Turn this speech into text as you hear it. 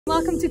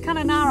Welcome to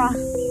Kununurra.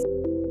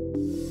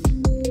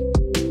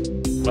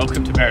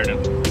 Welcome to Merredin.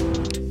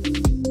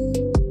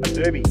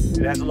 Derby,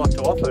 it has a lot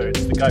to offer.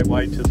 It's the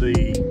gateway to the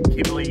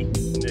Kimberley,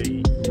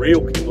 the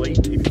real Kimberley,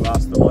 if you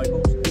ask the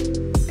locals.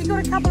 We've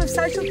got a couple of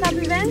social club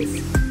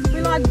events.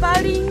 We like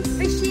boating,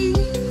 fishing,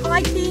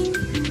 hiking,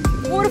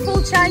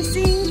 waterfall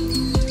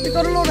chasing. We've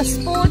got a lot of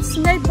sports,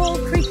 netball,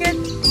 cricket,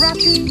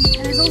 rugby,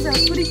 and there's also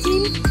a footy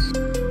team.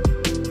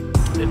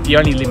 The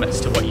only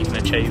limits to what you can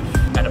achieve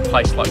at a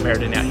place like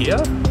Merredin out here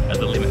are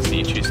the limits that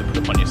you choose to put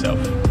upon yourself.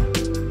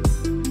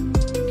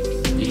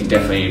 You can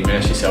definitely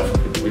immerse yourself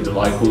with the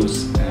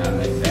locals,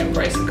 they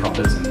embrace the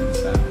coppers,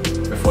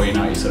 and before you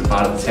know it, you're sort of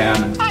part of the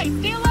town. Hey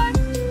Dylan!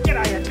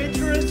 G'day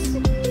adventurers!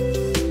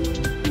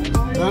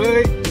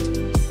 Hey.